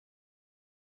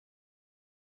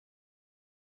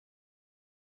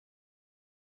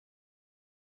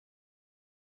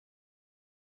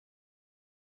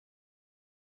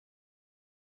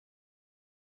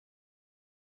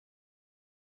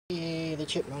the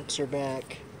chipmunks are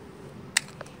back.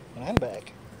 And I'm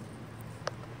back.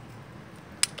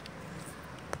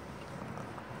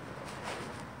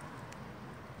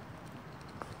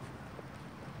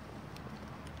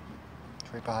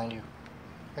 It's right behind you.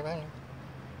 Right behind you.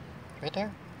 Right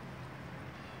there.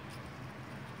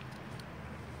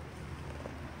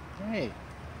 Hey.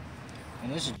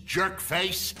 And this is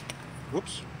Jerkface.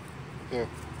 Whoops. Here.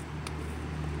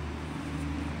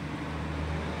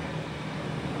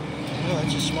 Oh,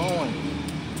 that's a small one.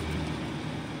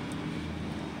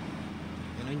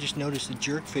 And I just noticed the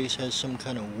Jerkface has some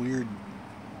kind of weird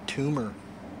tumor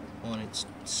on its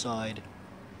side.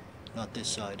 Not this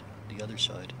side, the other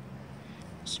side.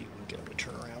 Let's see if we can get him to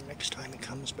turn around next time he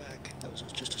comes back. That was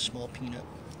just a small peanut.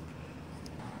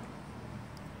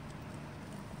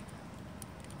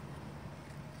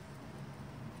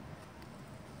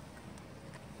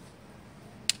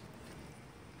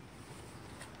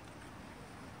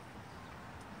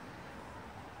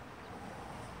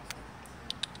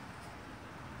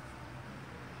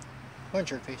 Come on,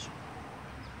 Jerkface.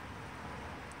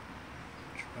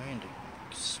 Trying to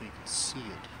so you can see it.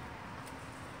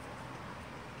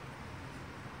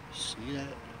 See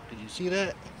that? Did you see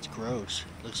that? It's gross.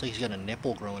 It looks like he's got a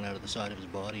nipple growing out of the side of his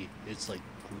body. It's like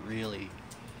really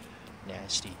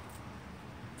nasty.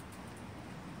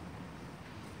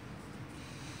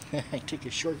 I took a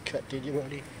shortcut, did you,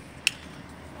 buddy?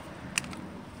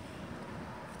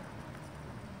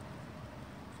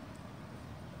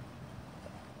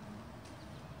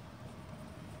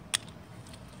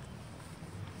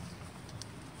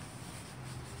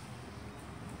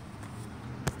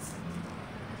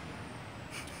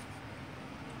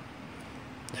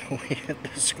 The way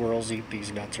the squirrels eat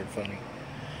these nuts are funny.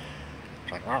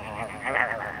 It's like,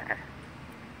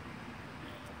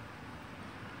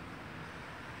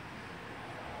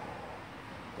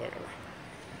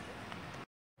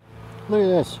 look at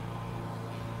this.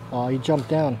 Oh, he jumped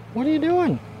down. What are you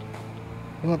doing?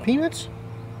 You want peanuts?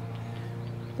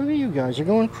 Look at you guys, you're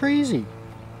going crazy.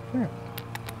 Here.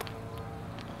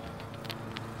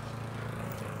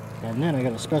 And then I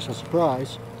got a special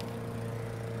surprise.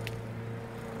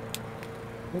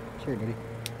 Oops, sorry, buddy.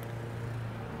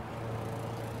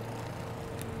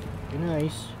 Be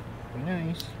nice. Be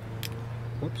nice.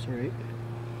 Whoops, right.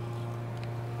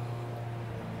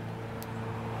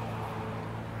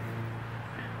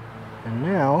 And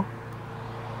now,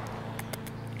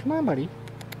 come on, buddy.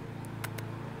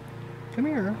 Come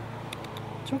here.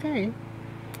 It's okay.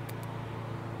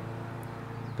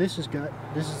 This is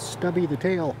Stubby the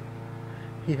tail.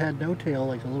 He had no tail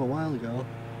like a little while ago.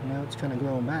 Now it's kind of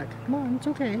growing back. Come on, it's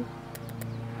okay.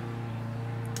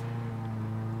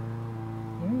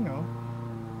 There you go.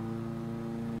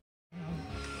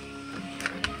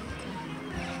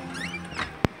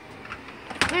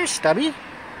 There's Stubby.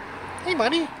 Hey,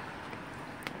 buddy.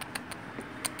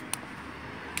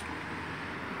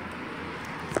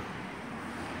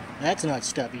 That's not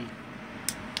Stubby.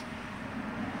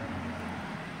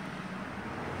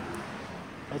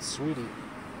 That's Sweetie.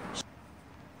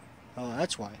 Oh,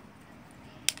 that's why.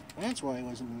 That's why he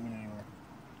wasn't moving anywhere.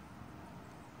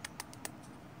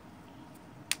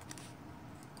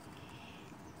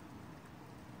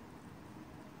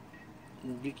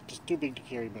 Just too big to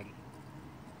carry, buddy.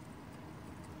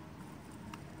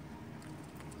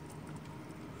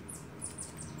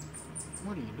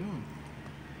 What are you doing?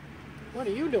 What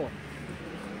are you doing?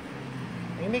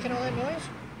 Are you making all that noise?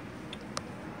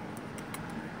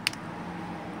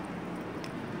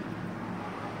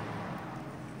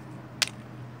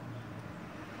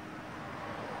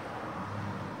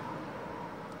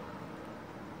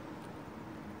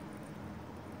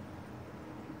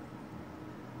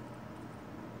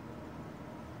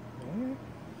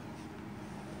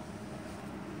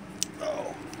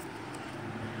 Oh.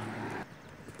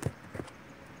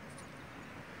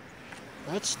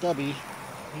 That's Stubby.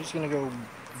 He's gonna go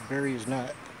bury his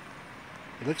nut.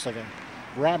 He looks like a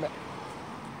rabbit.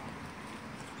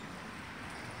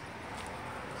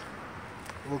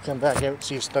 We'll come back out and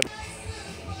see if Stubby.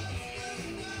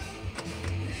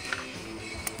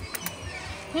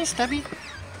 Hey, Stubby.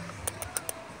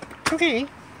 Okay,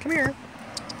 come here.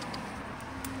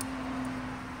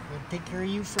 I'll take care of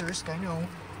you first, I know.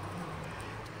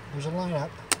 There's a lineup.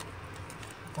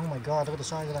 Oh my god, look at the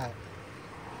size of that.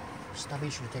 Stubby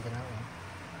should have taken that one.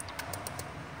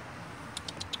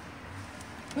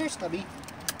 Come here, Stubby.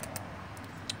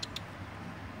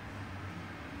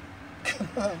 Come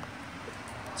on.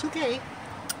 It's okay.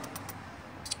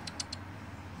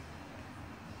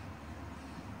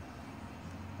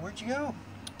 Where'd you go?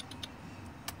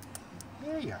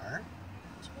 There you are.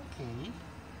 It's okay.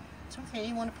 It's okay.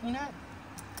 You want a peanut?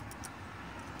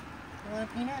 You want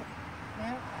a peanut?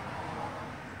 Yeah.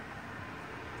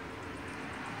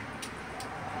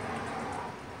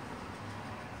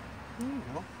 There you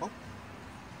go. Oh.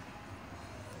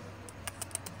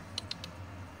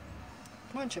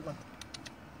 Come on, Chipmunk.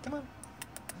 Come on.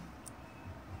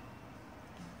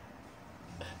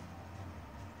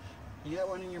 You got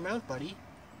one in your mouth, buddy.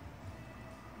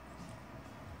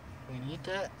 You gonna eat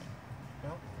that? No?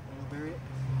 You'll bury it?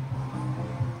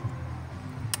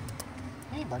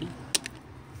 Hey, buddy.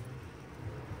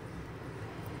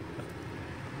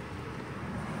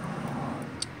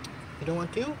 You don't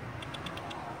want to?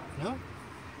 No?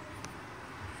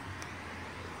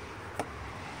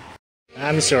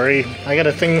 I'm sorry. I got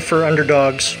a thing for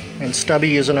underdogs, and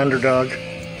Stubby is an underdog.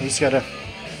 He's got a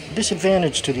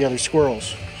disadvantage to the other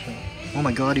squirrels. So, oh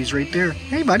my god, he's right there.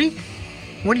 Hey, buddy.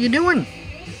 What are you doing?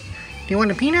 Do you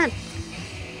want a peanut?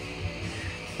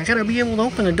 I gotta be able to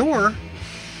open the door.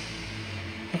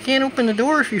 I can't open the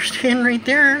door if you're standing right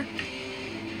there.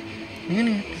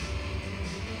 You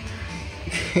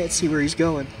can't see where he's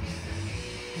going.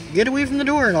 Get away from the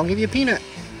door and I'll give you a peanut.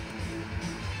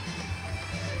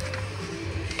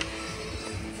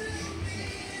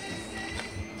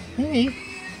 Hey.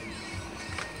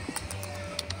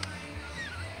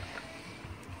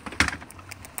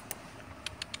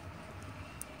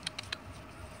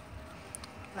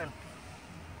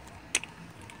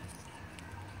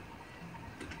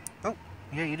 Oh,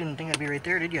 yeah, you didn't think I'd be right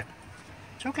there, did you?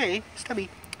 It's okay, Stubby.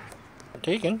 I'm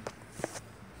taken.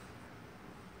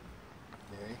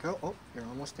 There you go. Oh, you're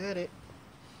almost at it.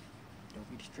 Don't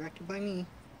be distracted by me.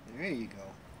 There you go.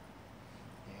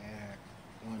 Yeah.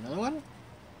 You want another one?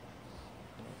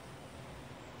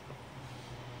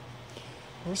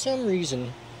 For some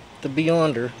reason, the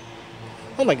Beyonder...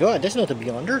 Oh my god, that's not the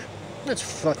Beyonder. That's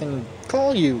fucking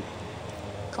Call You.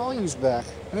 Call You's back.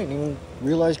 I didn't even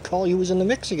realize Call You was in the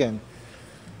mix again.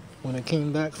 When I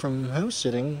came back from house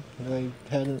sitting, I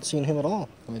hadn't seen him at all.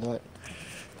 I thought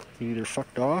he either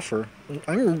fucked off or...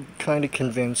 I'm kind of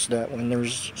convinced that when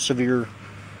there's severe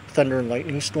thunder and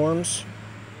lightning storms...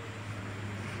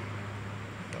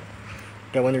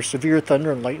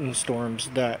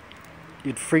 that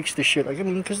it freaks the shit. Like, I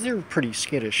mean, because they're pretty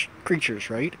skittish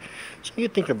creatures, right? So you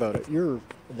think about it. You're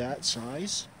that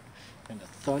size, and the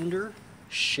thunder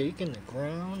shaking the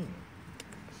ground.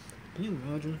 Can you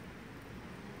imagine?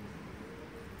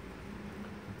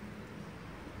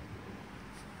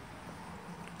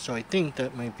 So I think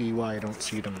that might be why I don't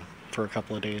see them for a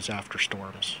couple of days after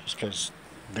storms. It's because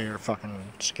they're fucking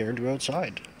scared to go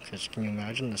outside. Because can you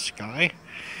imagine the sky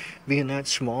being that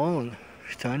small and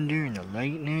thunder and the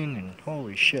lightning and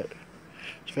holy shit.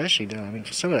 Especially down, I mean,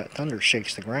 some of that thunder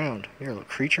shakes the ground. You're a little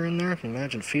creature in there. Can you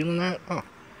imagine feeling that? Oh,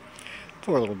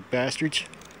 poor little bastards.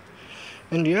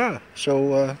 And yeah,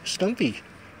 so Stumpy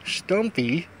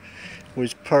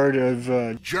was part of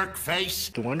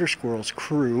Jerkface the Wonder Squirrel's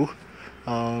crew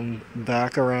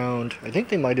back around, I think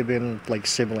they might have been like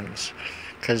siblings,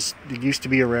 because they used to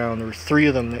be around. There were 3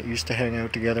 of them that used to hang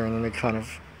out together, and then they kind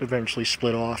of eventually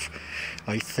split off.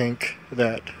 I think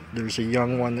that there's a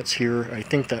young one that's here. I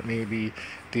think that may be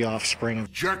the offspring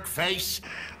of Jerkface.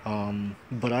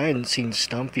 But I hadn't seen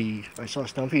Stumpy. I saw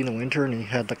Stumpy in the winter and he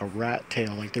had like a rat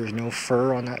tail. Like there was no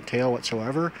fur on that tail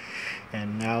whatsoever.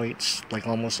 And now it's like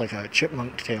almost like a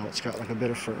chipmunk tail. It's got like a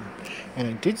bit of fur. And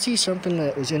I did see something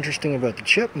that was interesting about the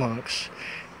chipmunks.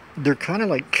 They're kind of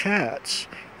like cats.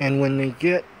 And when they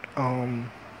get,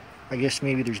 I guess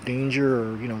maybe there's danger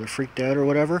or, you know, they're freaked out or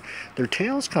whatever, their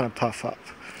tails kind of puff up.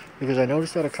 Because I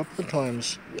noticed that a couple of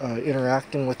times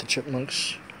interacting with the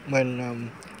chipmunks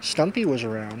when Stumpy was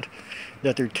around,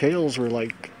 that their tails were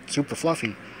like super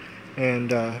fluffy.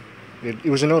 And it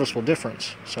was a noticeable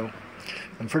difference. So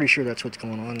I'm pretty sure that's what's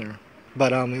going on there.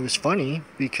 But it was funny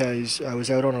because I was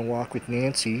out on a walk with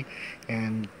Nancy,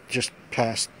 and just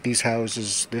past these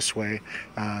houses this way,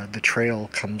 the trail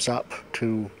comes up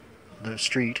to the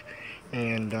street,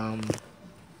 and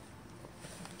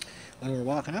when we were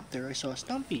walking up there, I saw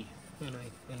Stumpy, and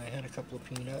I had a couple of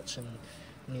peanuts, and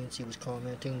Nancy was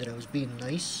commenting that I was being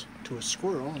nice to a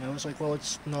squirrel, and I was like, well,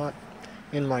 it's not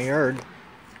in my yard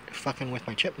fucking with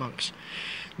my chipmunks.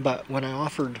 But when I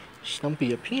offered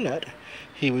Stumpy a peanut,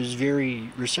 he was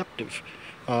very receptive.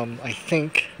 I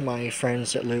think my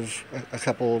friends that live a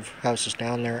couple of houses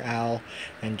down there, Al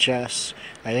and Jess,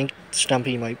 I think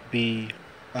Stumpy might be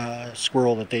a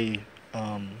squirrel that they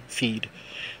feed.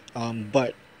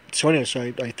 But so anyway, so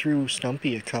I threw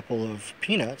Stumpy a couple of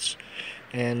peanuts,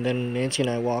 And then Nancy and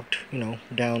I walked, you know,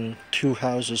 down 2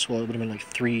 houses, well, it would have been like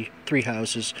three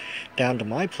houses, down to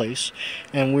my place,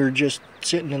 and we were just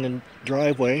sitting in the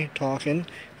driveway talking,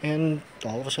 and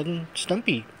all of a sudden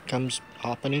Stumpy comes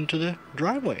hopping into the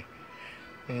driveway.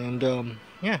 And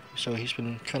yeah, so he's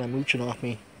been kind of mooching off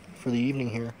me for the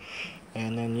evening here.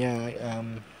 And then yeah,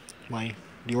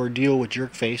 the ordeal with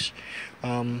Jerkface.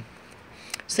 I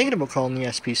was thinking about calling the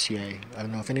SPCA. I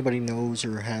don't know if anybody knows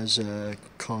or has a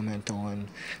comment on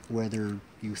whether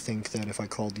you think that if I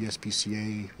called the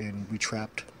SPCA and we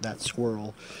trapped that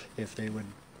squirrel, if they would,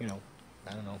 you know,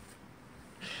 I don't know,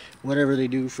 whatever they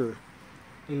do for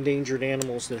endangered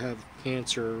animals that have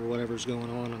cancer or whatever's going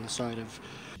on the side of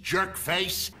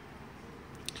Jerkface.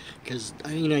 Because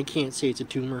I mean, I can't say it's a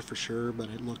tumor for sure, but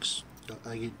it looks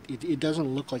like it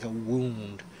doesn't look like a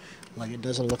wound. Like, it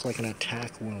doesn't look like an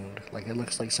attack wound. Like, it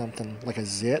looks like something, like a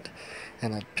zit,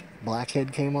 and a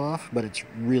blackhead came off, but it's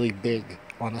really big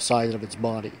on the side of its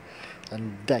body.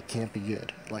 And that can't be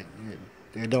good. Like,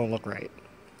 it don't look right.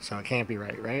 So it can't be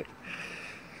right?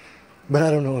 But I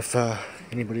don't know if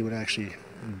anybody would actually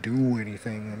do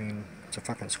anything. I mean, it's a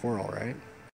fucking squirrel, right?